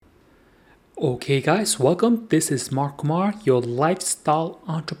Okay, guys, welcome. This is Mark Kumar, your lifestyle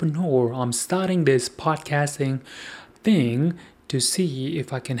entrepreneur. I'm starting this podcasting thing to see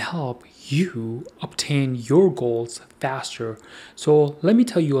if I can help you obtain your goals faster. So, let me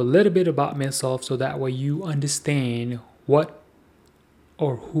tell you a little bit about myself so that way you understand what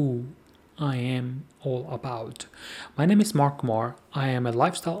or who I am all about. My name is Mark Kumar. I am a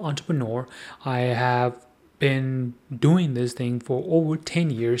lifestyle entrepreneur. I have been doing this thing for over 10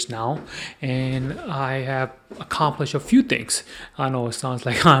 years now, and I have accomplished a few things. I know it sounds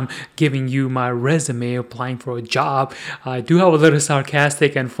like I'm giving you my resume applying for a job. I do have a little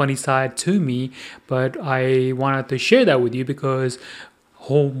sarcastic and funny side to me, but I wanted to share that with you because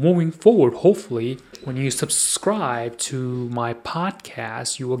moving forward, hopefully, when you subscribe to my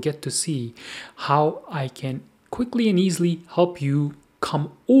podcast, you will get to see how I can quickly and easily help you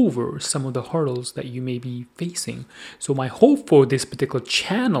come over some of the hurdles that you may be facing. So, my hope for this particular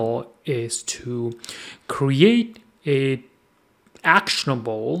channel is to create a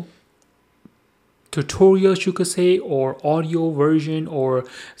actionable tutorials, you could say, or audio version, or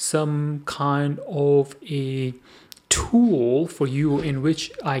some kind of a tool for you in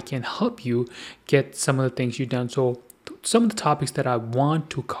which I can help you get some of the things you've done. So some of the topics that I want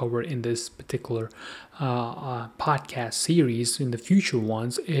to cover in this particular podcast series in the future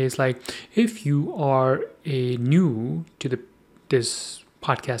ones is like, if you are a new to this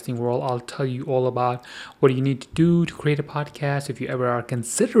podcasting world, I'll tell you all about what you need to do to create a podcast if you ever are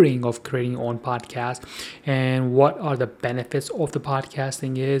considering of creating your own podcast, and what are the benefits of the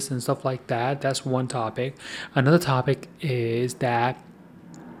podcasting is and stuff like that. That's one topic. Another topic is that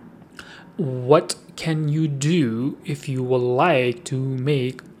what can you do if you would like to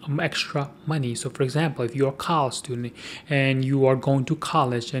make extra money. So for example, if you're a college student and you are going to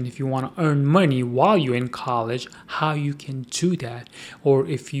college, and if you want to earn money while you're in college, how you can do that. Or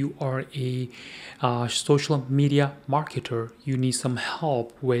if you are a social media marketer, you need some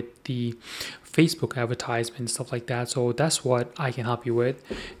help with the Facebook advertisement, stuff like that. So that's what I can help you with.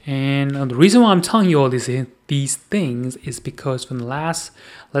 And the reason why I'm telling you all these things is because for the last,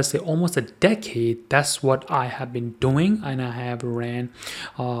 let's say, almost a decade, that's what I have been doing, and I have ran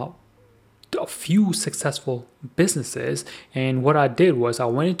a few successful businesses. And what I did was I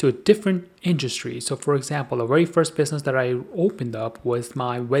went into a different industry. So for example, the very first business that I opened up was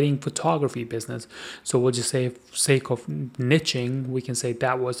my wedding photography business. So we'll just say, for sake of niching, we can say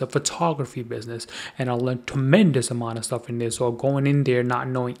that was a photography business, and I learned tremendous amount of stuff in there. So going in there not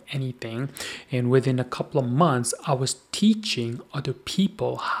knowing anything, and within a couple of months I was teaching other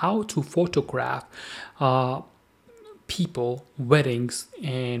people how to photograph people, weddings,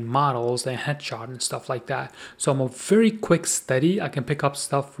 and models, and headshot and stuff like that. So I'm a very quick study. I can pick up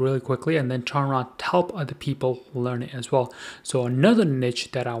stuff really quickly and then turn around to help other people learn it as well. So another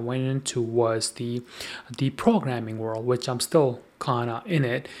niche that I went into was the programming world, which I'm still kind of in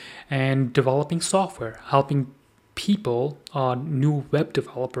it, and developing software, helping people, new web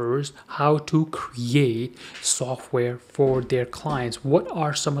developers, how to create software for their clients. What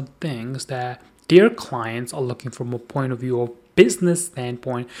are some of the things that their clients are looking from a point of view of business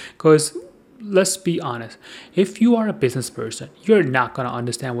standpoint? Because let's be honest, if you are a business person, you're not going to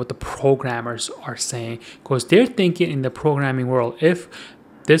understand what the programmers are saying, because they're thinking in the programming world, if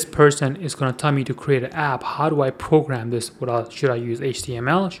this person is going to tell me to create an app, how do I program this? Should I use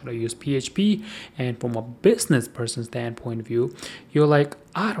HTML? Should I use PHP? And from a business person standpoint of view, you're like,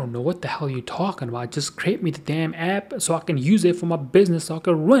 I don't know what the hell you're talking about. Just create me the damn app so I can use it for my business, so I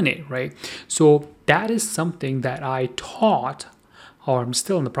can run it, right? So that is something that I taught, or I'm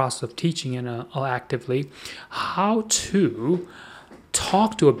still in the process of teaching and actively, how to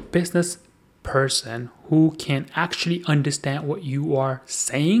talk to a business person who can actually understand what you are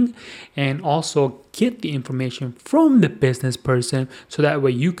saying, and also get the information from the business person, so that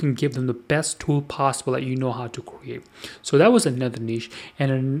way you can give them the best tool possible that you know how to create. So that was another niche.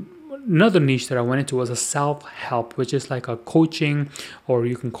 And another niche that I went into was a self-help, which is like a coaching, or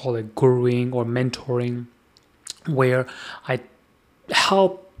you can call it guruing or mentoring, where I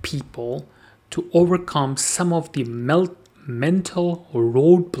help people to overcome some of the mental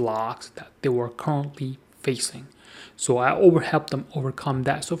roadblocks that they were currently facing. So I help them overcome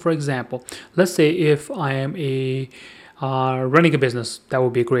that. So for example, let's say if I am running a business, that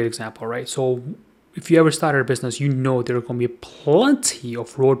would be a great example, right? So if you ever started a business, you know there are going to be plenty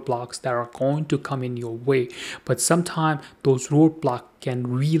of roadblocks that are going to come in your way. But sometimes those roadblocks can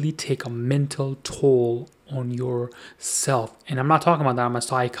really take a mental toll on yourself. And I'm not talking about that I'm a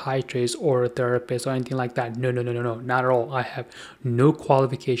psychiatrist or a therapist or anything like that. No, not at all. I have no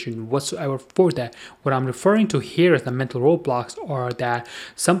qualification whatsoever for that. What I'm referring to here as the mental roadblocks are that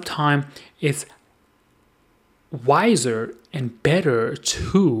sometimes it's wiser and better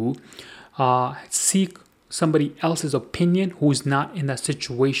to seek somebody else's opinion who's not in that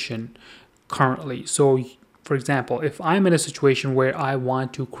situation currently. So for example, if I'm in a situation where I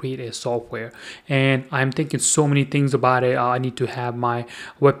want to create a software and I'm thinking so many things about it, I need to have my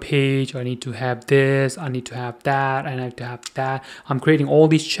web page, I need to have this, I need to have that, I need to have that. I'm creating all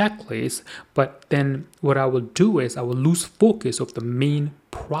these checklists, but then what I will do is I will lose focus of the main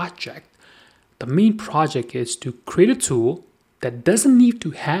project. The main project is to create a tool that doesn't need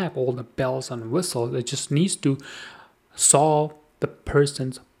to have all the bells and whistles. It just needs to solve the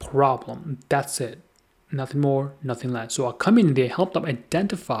person's problem. That's it. Nothing more, nothing less. So I come in and they help them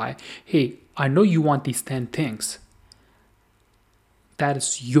identify, hey, I know you want these 10 things. That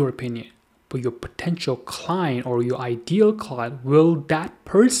is your opinion. But your potential client or your ideal client, will that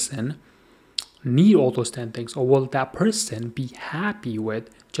person need all those 10 things? Or will that person be happy with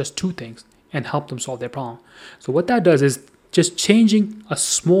just 2 things and help them solve their problem? So what that does is just changing a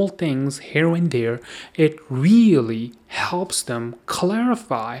small things here and there, it really helps them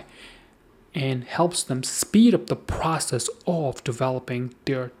clarify and helps them speed up the process of developing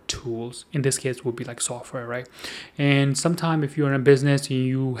their tools. In this case, it would be like software, right? And sometimes if you're in a business and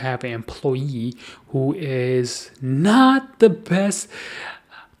you have an employee who is not the best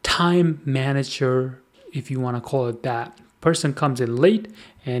time manager, if you want to call it that, person comes in late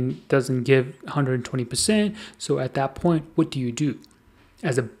and doesn't give 120%. So at that point, what do you do?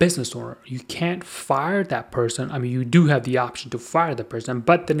 As a business owner, you can't fire that person. I mean, you do have the option to fire the person,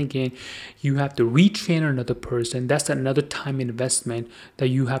 but then again, you have to retrain another person. That's another time investment that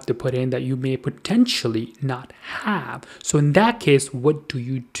you have to put in that you may potentially not have. So in that case, what do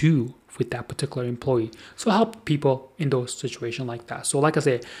you do with that particular employee? So I help people in those situations like that. So like I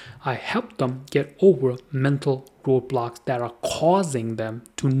say, I help them get over mental roadblocks that are causing them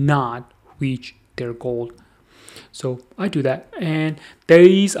to not reach their goal. So I do that, and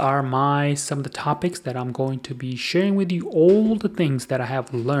these are some of the topics that I'm going to be sharing with you. All the things that I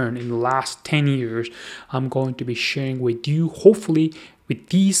have learned in the last 10 years, I'm going to be sharing with you. Hopefully with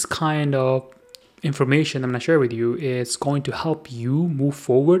these kind of information I'm going to share with you, it's going to help you move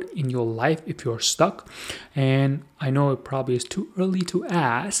forward in your life if you're stuck. And I know it probably is too early to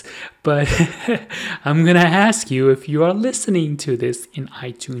ask, but I'm going to ask you, if you are listening to this in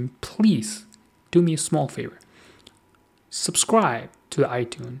iTunes, please do me a small favor. Subscribe to the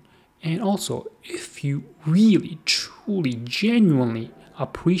iTunes, and also if you really truly genuinely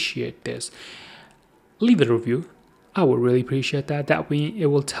appreciate this, leave a review. I would really appreciate that. That way it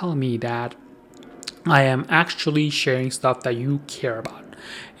will tell me that I am actually sharing stuff that you care about.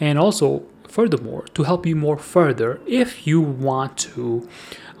 And also furthermore, to help you more further, if you want to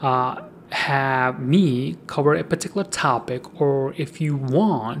have me cover a particular topic, or if you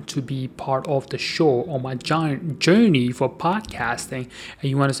want to be part of the show on my giant journey for podcasting, and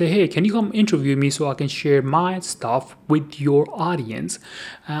you want to say, hey, can you come interview me so I can share my stuff with your audience,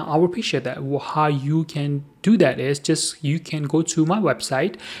 I would appreciate that. How you can do that is just you can go to my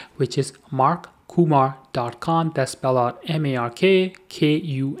website, which is markkumar.com. That's spelled out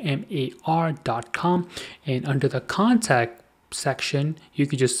MarkKumar.com, and under the contact section, you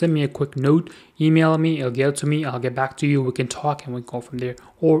can just send me a quick note, email me, it'll get to me, I'll get back to you, we can talk and we go from there.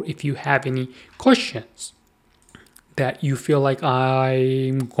 Or if you have any questions that you feel like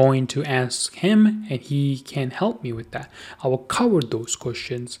I'm going to ask him and he can help me with that, I will cover those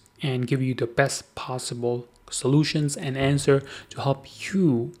questions and give you the best possible solutions and answer to help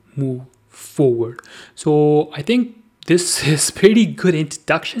you move forward. So I think this is pretty good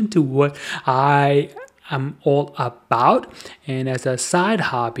introduction to what I'm all about. And as a side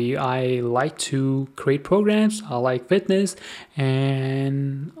hobby, I like to create programs, I like fitness,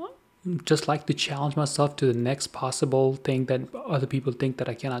 and just like to challenge myself to the next possible thing that other people think that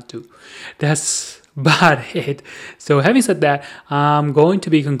I cannot do. That's about it. So having said that, I'm going to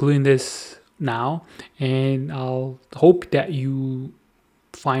be concluding this now, and I'll hope that you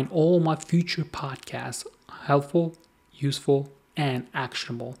find all my future podcasts helpful, useful, and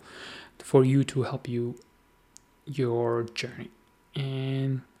actionable for you to help you your journey.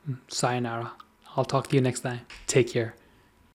 And sayonara. I'll talk to you next time. Take care.